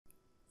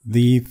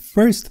The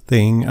first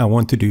thing I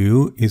want to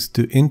do is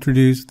to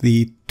introduce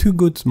the two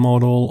goods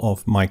model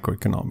of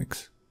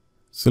microeconomics.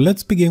 So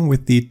let's begin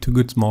with the two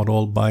goods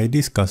model by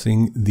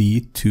discussing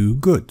the two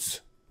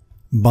goods.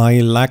 By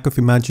lack of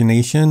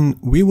imagination,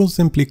 we will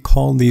simply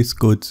call these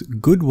goods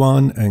good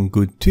 1 and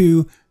good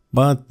 2,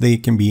 but they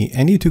can be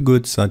any two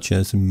goods such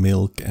as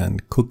milk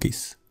and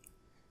cookies.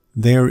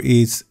 There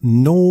is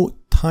no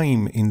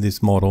time in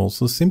this model,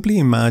 so simply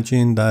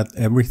imagine that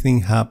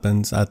everything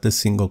happens at a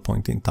single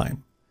point in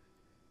time.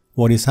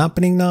 What is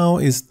happening now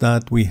is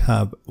that we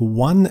have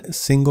one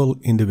single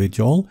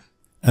individual,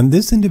 and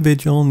this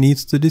individual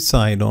needs to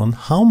decide on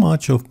how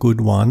much of good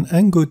 1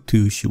 and good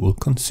 2 she will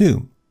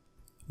consume.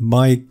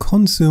 By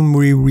consume,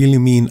 we really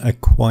mean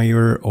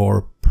acquire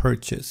or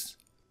purchase.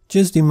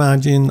 Just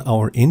imagine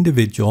our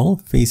individual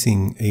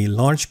facing a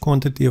large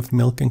quantity of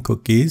milk and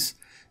cookies,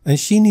 and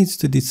she needs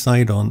to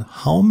decide on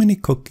how many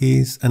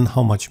cookies and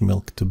how much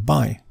milk to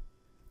buy.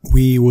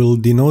 We will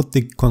denote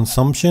the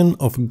consumption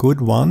of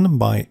good 1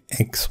 by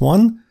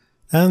x1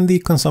 and the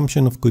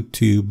consumption of good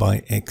 2 by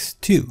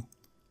x2.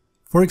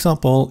 For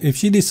example, if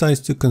she decides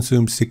to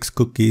consume 6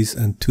 cookies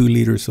and 2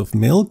 liters of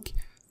milk,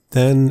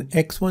 then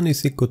x1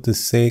 is equal to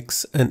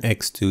 6 and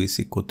x2 is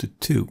equal to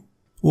 2,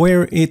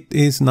 where it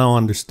is now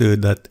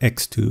understood that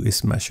x2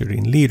 is measured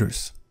in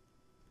liters.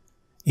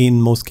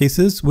 In most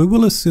cases, we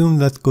will assume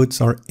that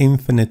goods are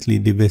infinitely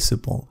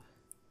divisible.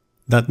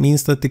 That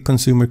means that the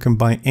consumer can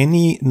buy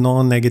any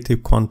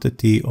non-negative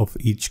quantity of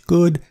each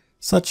good,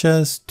 such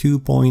as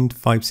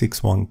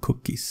 2.561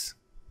 cookies.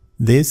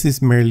 This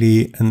is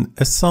merely an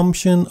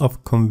assumption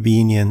of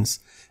convenience,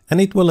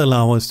 and it will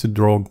allow us to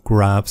draw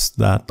graphs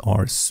that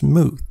are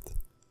smooth.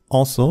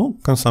 Also,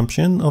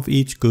 consumption of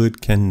each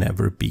good can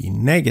never be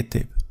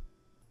negative.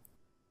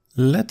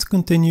 Let's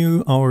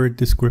continue our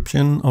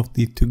description of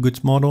the two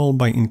goods model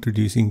by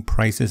introducing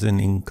prices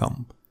and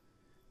income.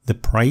 The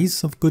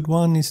price of good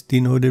 1 is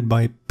denoted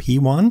by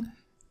P1,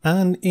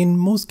 and in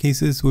most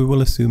cases we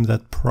will assume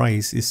that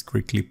price is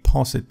strictly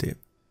positive.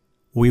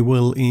 We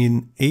will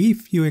in a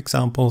few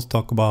examples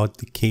talk about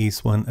the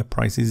case when a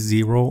price is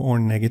 0 or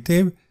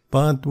negative,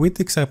 but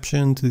with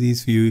exception to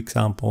these few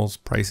examples,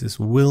 prices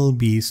will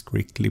be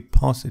strictly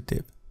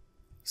positive.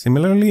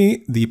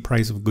 Similarly, the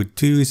price of good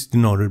 2 is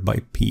denoted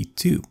by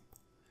P2.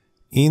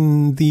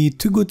 In the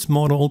two goods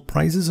model,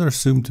 prices are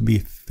assumed to be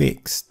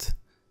fixed.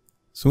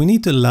 So we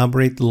need to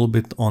elaborate a little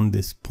bit on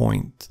this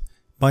point.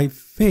 By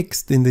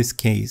fixed in this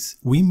case,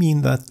 we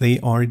mean that they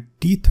are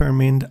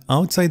determined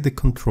outside the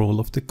control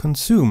of the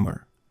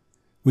consumer.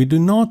 We do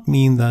not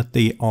mean that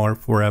they are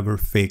forever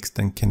fixed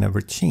and can never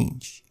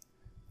change.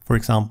 For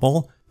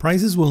example,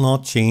 prices will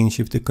not change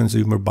if the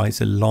consumer buys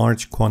a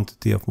large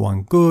quantity of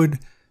one good,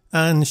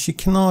 and she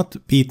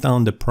cannot beat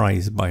down the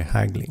price by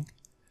haggling.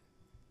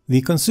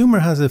 The consumer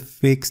has a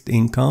fixed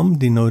income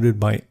denoted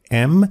by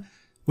M,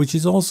 which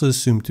is also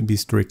assumed to be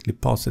strictly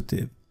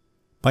positive.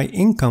 By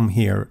income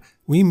here,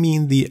 we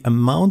mean the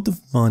amount of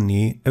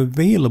money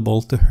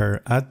available to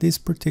her at this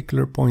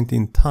particular point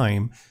in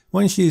time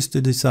when she is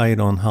to decide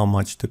on how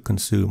much to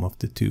consume of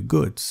the two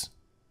goods.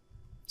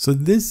 So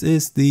this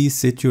is the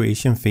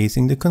situation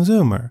facing the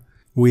consumer.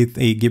 With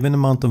a given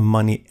amount of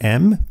money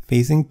M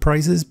facing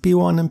prices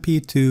P1 and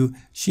P2,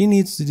 she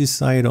needs to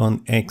decide on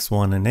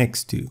x1 and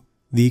x2,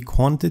 the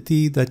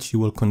quantity that she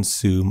will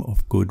consume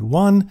of good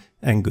 1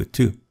 and good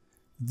 2.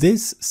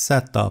 This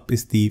setup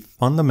is the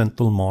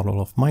fundamental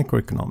model of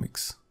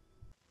microeconomics.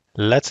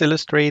 Let's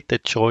illustrate the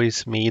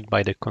choice made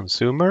by the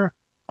consumer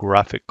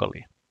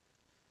graphically.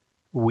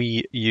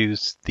 We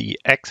use the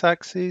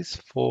x-axis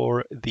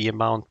for the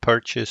amount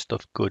purchased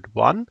of good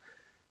 1,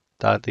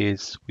 that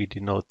is, we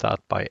denote that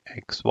by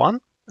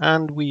x1,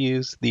 and we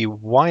use the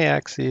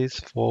y-axis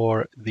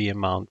for the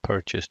amount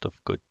purchased of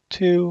good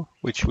 2,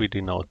 which we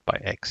denote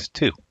by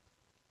x2.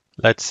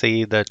 Let's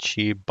say that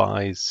she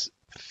buys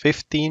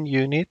 15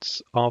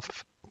 units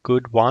of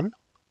good 1,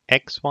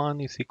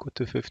 x1 is equal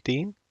to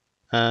 15,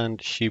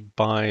 and she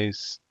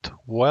buys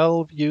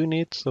 12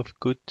 units of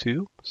good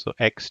 2, so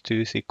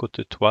x2 is equal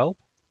to 12.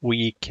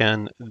 We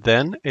can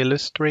then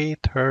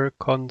illustrate her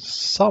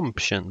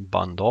consumption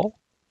bundle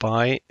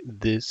by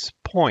this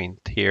point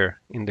here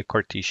in the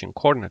Cartesian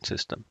coordinate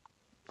system.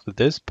 So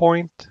this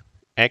point,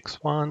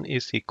 x1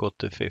 is equal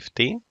to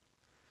 15.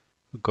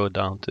 We go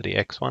down to the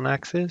x1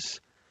 axis,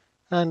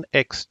 and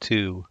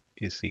x2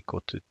 is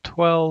equal to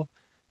 12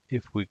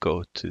 if we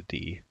go to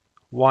the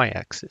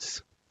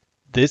y-axis.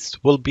 This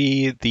will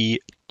be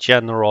the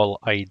general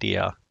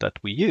idea that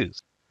we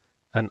use.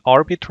 An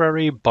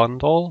arbitrary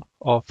bundle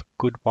of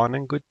good 1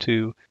 and good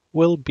 2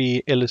 will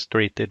be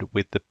illustrated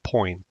with the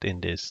point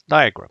in this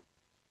diagram.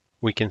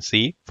 We can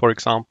see, for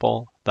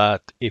example,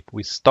 that if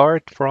we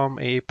start from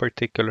a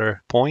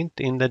particular point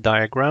in the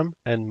diagram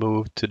and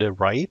move to the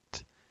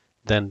right,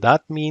 then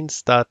that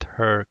means that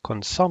her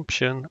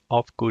consumption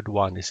of good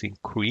 1 is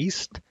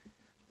increased,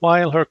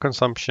 while her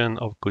consumption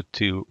of good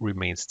 2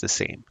 remains the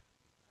same.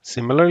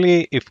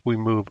 Similarly, if we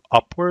move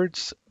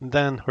upwards,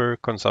 then her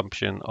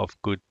consumption of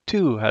good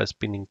 2 has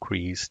been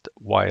increased,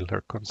 while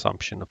her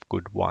consumption of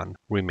good 1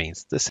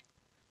 remains the same.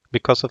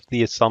 Because of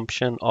the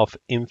assumption of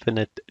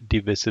infinite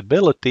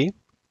divisibility,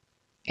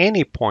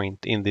 any point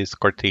in this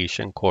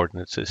Cartesian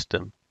coordinate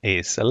system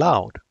is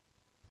allowed.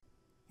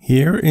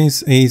 Here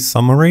is a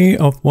summary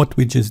of what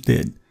we just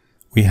did.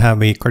 We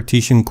have a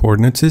Cartesian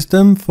coordinate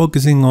system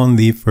focusing on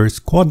the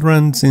first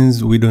quadrant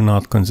since we do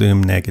not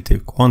consume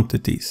negative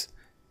quantities.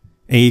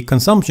 A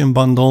consumption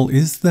bundle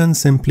is then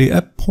simply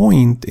a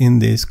point in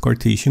this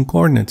Cartesian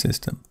coordinate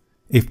system.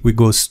 If we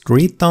go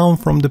straight down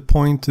from the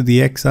point to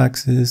the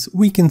x-axis,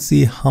 we can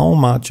see how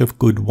much of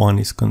good 1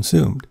 is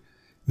consumed.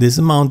 This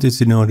amount is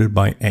denoted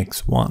by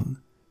x1.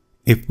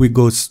 If we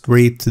go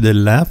straight to the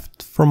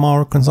left from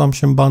our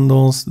consumption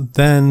bundles,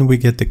 then we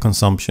get the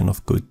consumption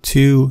of good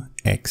 2,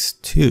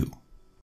 x2.